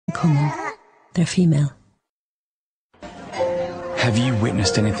common. They're female. Have you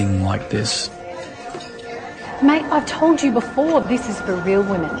witnessed anything like this? Mate, I've told you before, this is for real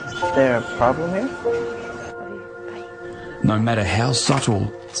women. Is there a problem here? No matter how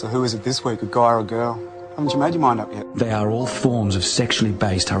subtle, So who is it this week, a guy or a girl? Haven't you made your mind up yet? they are all forms of sexually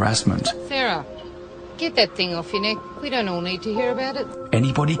based harassment. Sarah, get that thing off your neck. We don't all need to hear about it.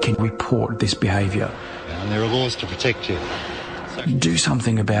 Anybody can report this behaviour. And there are laws to protect you. Do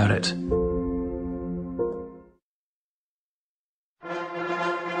something about it.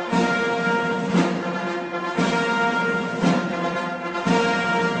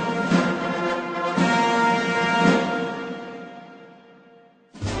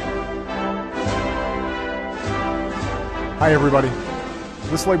 Hi everybody.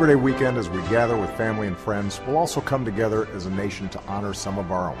 This Labor Day weekend, as we gather with family and friends, we'll also come together as a nation to honor some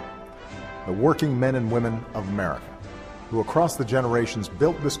of our own. The working men and women of America, who across the generations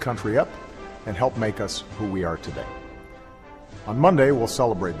built this country up and helped make us who we are today. On Monday, we'll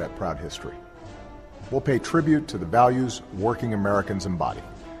celebrate that proud history. We'll pay tribute to the values working Americans embody: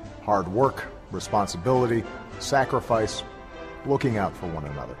 hard work, responsibility, sacrifice, looking out for one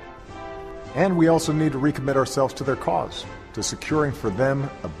another. And we also need to recommit ourselves to their cause, to securing for them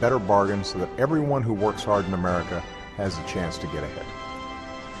a better bargain so that everyone who works hard in America has a chance to get ahead.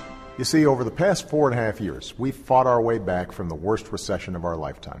 You see, over the past 4.5 years, we've fought our way back from the worst recession of our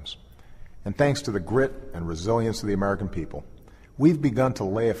lifetimes. And thanks to the grit and resilience of the American people, we've begun to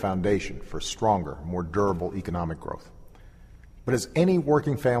lay a foundation for stronger, more durable economic growth. But as any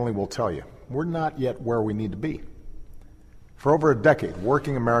working family will tell you, we're not yet where we need to be. For over a decade,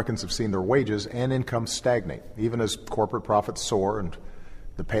 working Americans have seen their wages and income stagnate, even as corporate profits soar and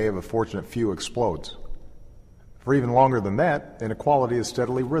the pay of a fortunate few explodes. For even longer than that, inequality has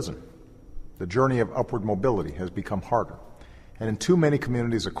steadily risen. The journey of upward mobility has become harder. And in too many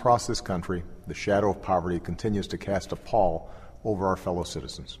communities across this country, the shadow of poverty continues to cast a pall over our fellow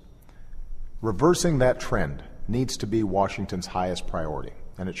citizens. Reversing that trend needs to be Washington's highest priority,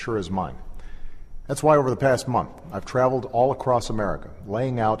 and it sure is mine. That's why over the past month, I've traveled all across America,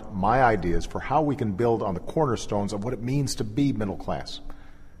 laying out my ideas for how we can build on the cornerstones of what it means to be middle class.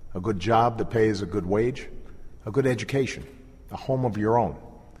 A good job that pays a good wage, a good education, a home of your own,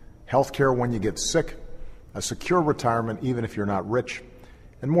 health care when you get sick, a secure retirement even if you're not rich,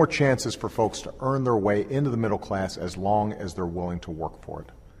 and more chances for folks to earn their way into the middle class as long as they're willing to work for it.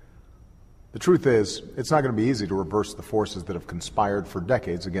 The truth is, it's not going to be easy to reverse the forces that have conspired for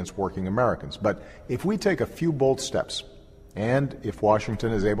decades against working Americans. But if we take a few bold steps, and if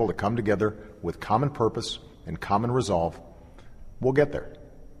Washington is able to come together with common purpose and common resolve, we'll get there.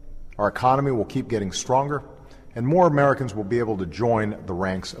 Our economy will keep getting stronger, and more Americans will be able to join the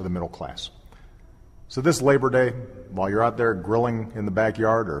ranks of the middle class. So this Labor Day, while you're out there grilling in the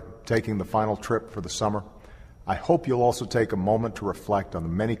backyard or taking the final trip for the summer, I hope you'll also take a moment to reflect on the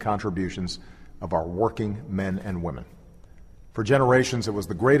many contributions of our working men and women. For generations, it was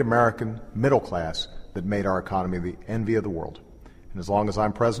the great American middle class that made our economy the envy of the world. And as long as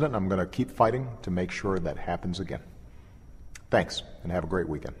I'm president, I'm going to keep fighting to make sure that happens again. Thanks, and have a great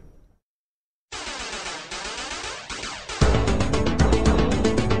weekend.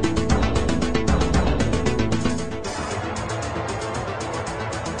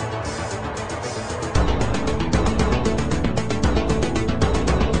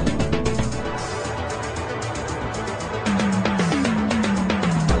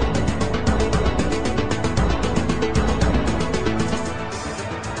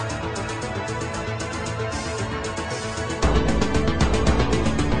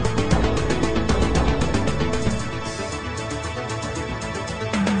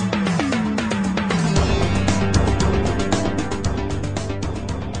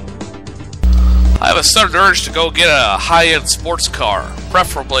 I have a sudden urge to go get a high-end sports car,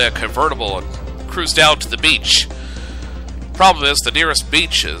 preferably a convertible, and cruise down to the beach. Problem is, the nearest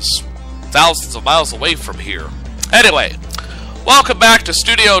beach is thousands of miles away from here. Anyway, welcome back to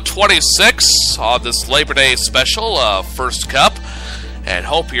Studio 26 on this Labor Day special, First Cup, and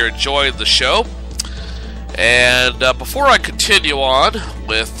hope you're enjoying the show. And before I continue on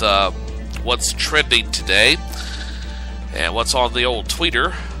with what's trending today and what's on the old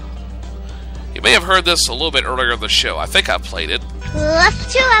tweeter, you may have heard this a little bit earlier in the show. I think I played it.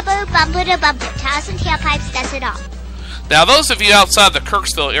 Left to rubber, bumper to bumper, tires and tailpipes, does it all. Now, those of you outside the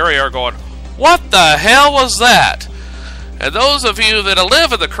Kirksville area are going, what the hell was that? And those of you that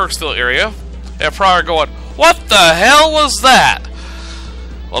live in the Kirksville area are probably going, what the hell was that?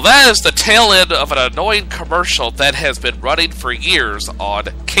 Well, that is the tail end of an annoying commercial that has been running for years on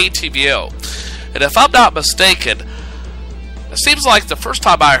KTVO. And if I'm not mistaken, It seems like the first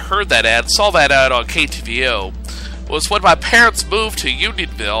time I heard that ad, saw that ad on KTVO, was when my parents moved to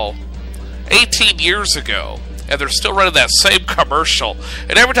Unionville 18 years ago. And they're still running that same commercial.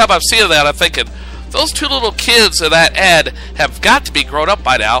 And every time I'm seeing that, I'm thinking, those two little kids in that ad have got to be grown up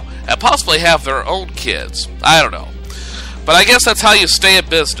by now and possibly have their own kids. I don't know. But I guess that's how you stay in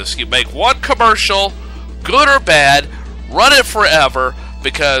business. You make one commercial, good or bad, run it forever,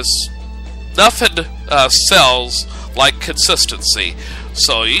 because nothing sells like consistency.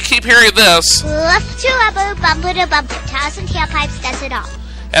 So you keep hearing this. Lift to rubber, bumper to bumper, tires and tailpipes does it all.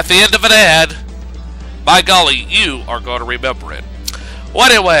 At the end of an ad, by golly, you are going to remember it. Well,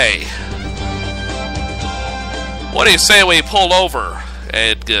 anyway, what do you say we pull over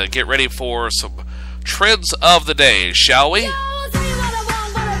and get ready for some trends of the day, shall we?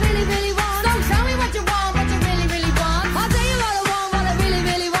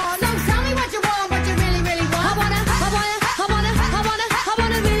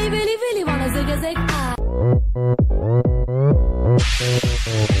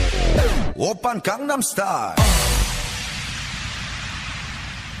 Oppan Gangnam Style.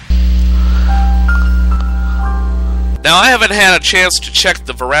 Now, I haven't had a chance to check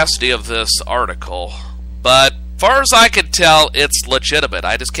the veracity of this article, but far as I can tell, it's legitimate.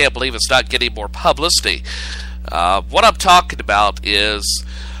 I just can't believe it's not getting more publicity. What I'm talking about is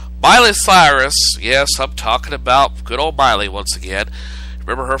Miley Cyrus. Yes, I'm talking about good old Miley once again.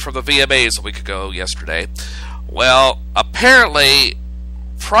 Remember her from the VMAs a week ago yesterday. Well, apparently,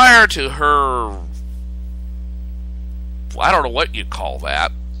 prior to her, I don't know what you call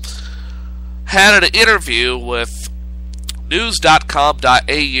that, had an interview with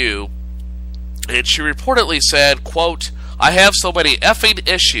news.com.au, and she reportedly said, quote, "I have so many effing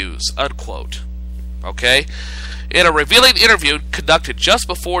issues," unquote. Okay? In a revealing interview conducted just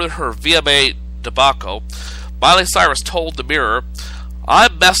before her VMA debacle, Miley Cyrus told the Mirror,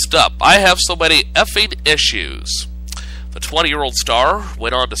 "I'm messed up. I have so many effing issues." The 20-year-old star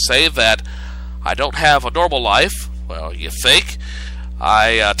went on to say that, "I don't have a normal life." Well, you think?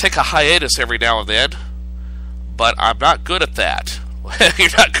 "I take a hiatus every now and then, but I'm not good at that." You're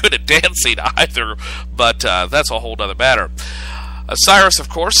not good at dancing either, but that's a whole other matter. Cyrus, of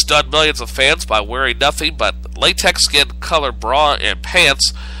course, stunned millions of fans by wearing nothing but latex skin color bra and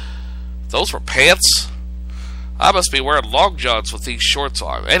pants. Those were pants? I must be wearing long johns with these shorts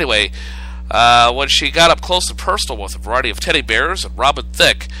on. Anyway, when she got up close and personal with a variety of teddy bears and Robin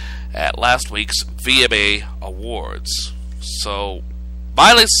Thicke at last week's VMA Awards. So,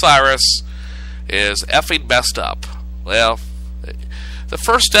 Miley Cyrus is effing messed up. Well, the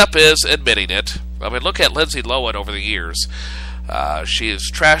first step is admitting it. I mean, look at Lindsay Lohan over the years. She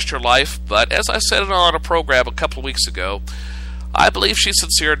has trashed her life, but as I said on a program a couple of weeks ago, I believe she's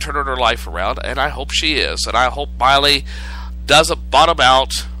sincere in turning her life around, and I hope she is. And I hope Miley doesn't bottom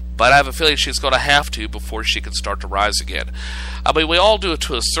out, but I have a feeling she's going to have to before she can start to rise again. I mean, we all do it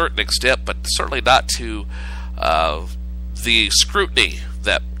to a certain extent, but certainly not to the scrutiny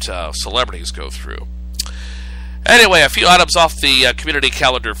that celebrities go through. Anyway, a few items off the community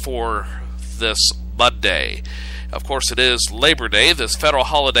calendar for this Monday. Of course, it is Labor Day. This federal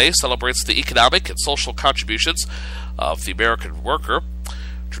holiday celebrates the economic and social contributions of the American worker,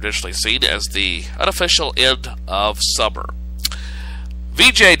 traditionally seen as the unofficial end of summer.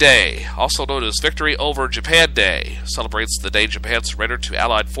 VJ Day, also known as Victory Over Japan Day, celebrates the day Japan surrendered to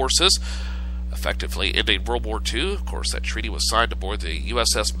Allied forces, effectively ending World War II. Of course, that treaty was signed aboard the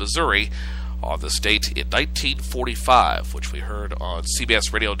USS Missouri on this date in 1945, which we heard on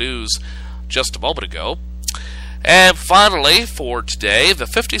CBS Radio News just a moment ago. And finally, for today, the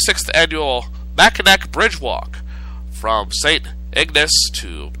 56th annual Mackinac Bridge Walk from St. Ignace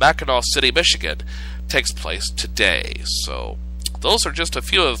to Mackinac City, Michigan takes place today. So those are just a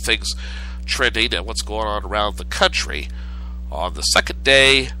few of the things trending and what's going on around the country on the second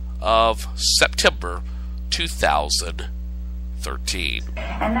day of September 2013.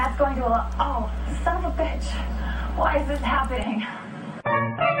 And that's going to oh, son of a bitch. Why is this happening?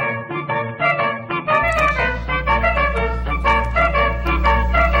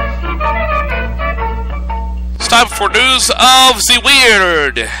 It's time for news of the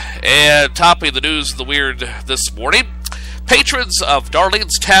weird. And topping the news of the weird this morning, patrons of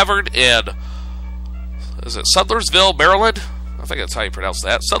Darlene's Tavern in, is it Sudlersville, Maryland? I think that's how you pronounce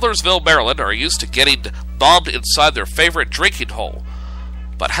that. Sudlersville, Maryland are used to getting bombed inside their favorite drinking hole.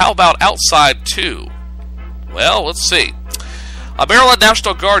 But how about outside too? Well, let's see. A Maryland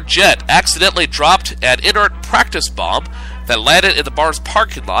National Guard jet accidentally dropped an inert practice bomb that landed in the bar's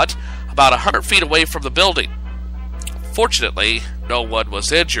parking lot about 100 feet away from the building. Fortunately, no one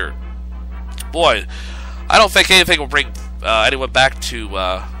was injured. Boy, I don't think anything will bring anyone back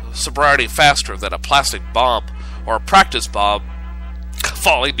to sobriety faster than a plastic bomb or a practice bomb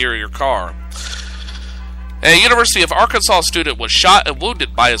falling near your car. A University of Arkansas student was shot and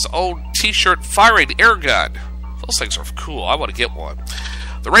wounded by his own t-shirt firing air gun. Those things are cool. I want to get one.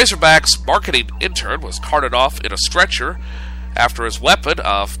 The Razorbacks marketing intern was carted off in a stretcher after his weapon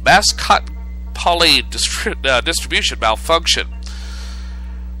of mass cotton poly distribution malfunctioned.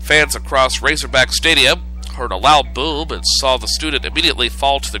 Fans across Razorback Stadium heard a loud boom and saw the student immediately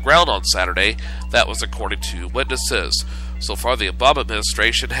fall to the ground on Saturday. That was according to witnesses. So far, the Obama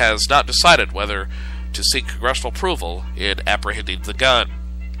administration has not decided whether to seek congressional approval in apprehending the gun.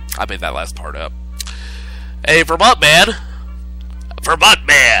 I made that last part up. A Vermont man,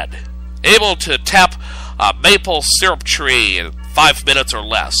 able to tap a maple syrup tree in 5 minutes or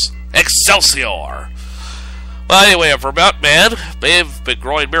less. Excelsior! Well, anyway, a Vermont man may have been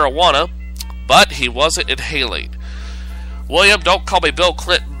growing marijuana, but he wasn't inhaling. William Don't Call Me Bill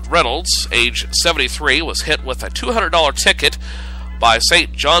Clinton Reynolds, age 73, was hit with a $200 ticket by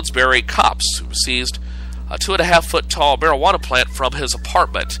St. Johnsbury cops who seized a 2.5-foot tall marijuana plant from his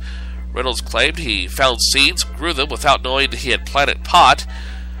apartment. Reynolds claimed he found seeds and grew them without knowing he had planted pot.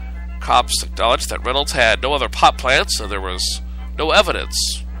 Cops acknowledged that Reynolds had no other pot plants, so there was no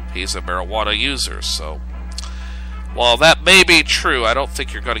evidence he's a marijuana user. So, while that may be true, I don't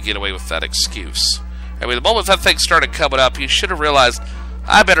think you're going to get away with that excuse. I mean, the moment that thing started coming up, you should have realized,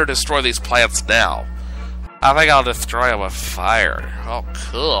 I better destroy these plants now. I think I'll destroy them with fire. Oh,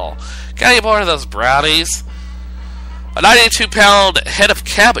 cool. Can I get more of those brownies? A 92-pound head of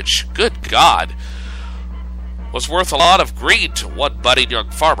cabbage, good God, was worth a lot of green to one budding young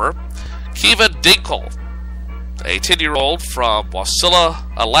farmer. Kevin Dinkle, a 10-year-old from Wasilla,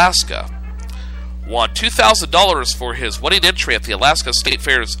 Alaska, won $2,000 for his winning entry at the Alaska State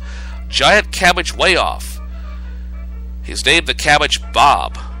Fair's Giant Cabbage Weigh-Off. He's named the cabbage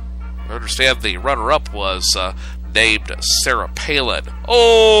Bob. I understand the runner-up was named Sarah Palin.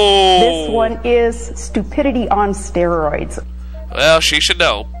 Oh! This one is stupidity on steroids. Well, she should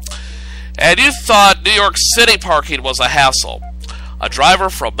know. And you thought New York City parking was a hassle. A driver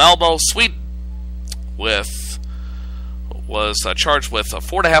from Malmo, Sweden, was charged with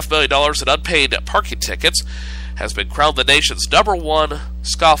 $4.5 million in unpaid parking tickets, has been crowned the nation's #1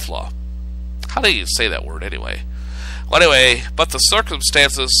 scofflaw. How do you say that word anyway? Well, anyway, but the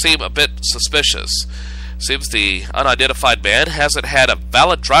circumstances seem a bit suspicious. Seems the unidentified man hasn't had a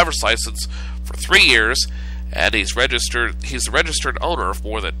valid driver's license for 3 years, and he's the registered owner of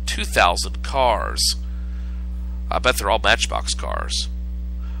more than 2,000 cars. I bet they're all Matchbox cars.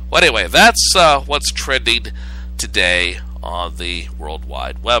 Well, anyway, that's what's trending today on the World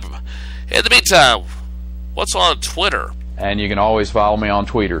Wide Web. In the meantime, what's on Twitter? And you can always follow me on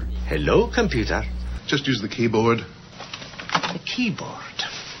Twitter. Hello, computer. Just use the keyboard. The keyboard?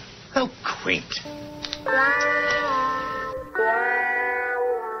 How quaint.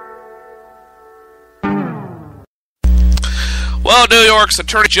 Well, New York's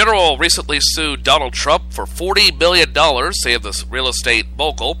Attorney General recently sued Donald Trump for $40 million, saying this real estate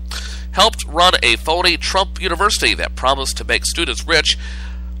mogul helped run a phony Trump university that promised to make students rich,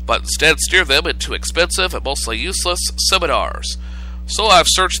 but instead steer them into expensive and mostly useless seminars. So I've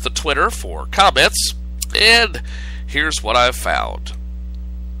searched the Twitter for comments, and here's what I've found.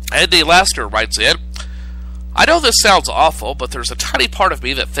 Andy Laster writes in, I know this sounds awful, but there's a tiny part of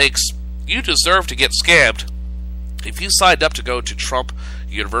me that thinks you deserve to get scammed if you signed up to go to Trump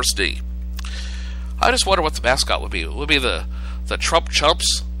University. I just wonder what the mascot would be. It would be the Trump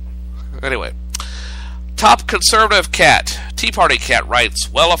Chumps? Anyway. Top conservative cat, Tea Party cat, writes,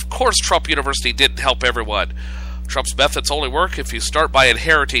 well, of course Trump University didn't help everyone. Trump's methods only work if you start by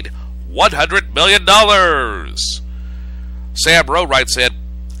inheriting $100 million. Sam Rowe writes in,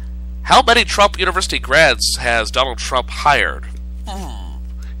 how many Trump University grads has Donald Trump hired?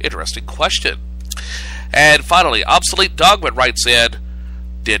 Interesting question. And finally, Obsolete Dogman writes in,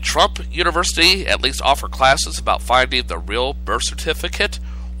 did Trump University at least offer classes about finding the real birth certificate?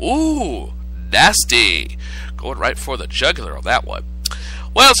 Ooh, nasty. Going right for the jugular on that one.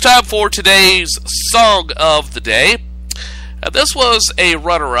 Well, it's time for today's Song of the Day. And this was a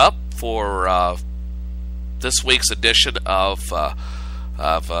runner-up for this week's edition of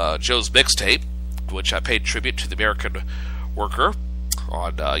Joe's Mixtape, which I paid tribute to the American worker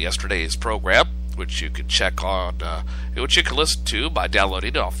on yesterday's program, which you can check on, which you can listen to by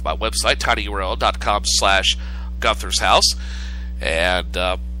downloading off my website, tinyurl.com/Gunther's House. And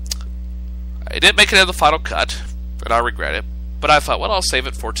it didn't make it in the final cut, and I regret it. But I thought, well, I'll save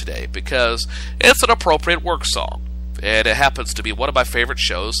it for today because it's an appropriate work song. And it happens to be one of my favorite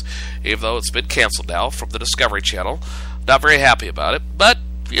shows, even though it's been canceled now from the Discovery Channel. Not very happy about it, but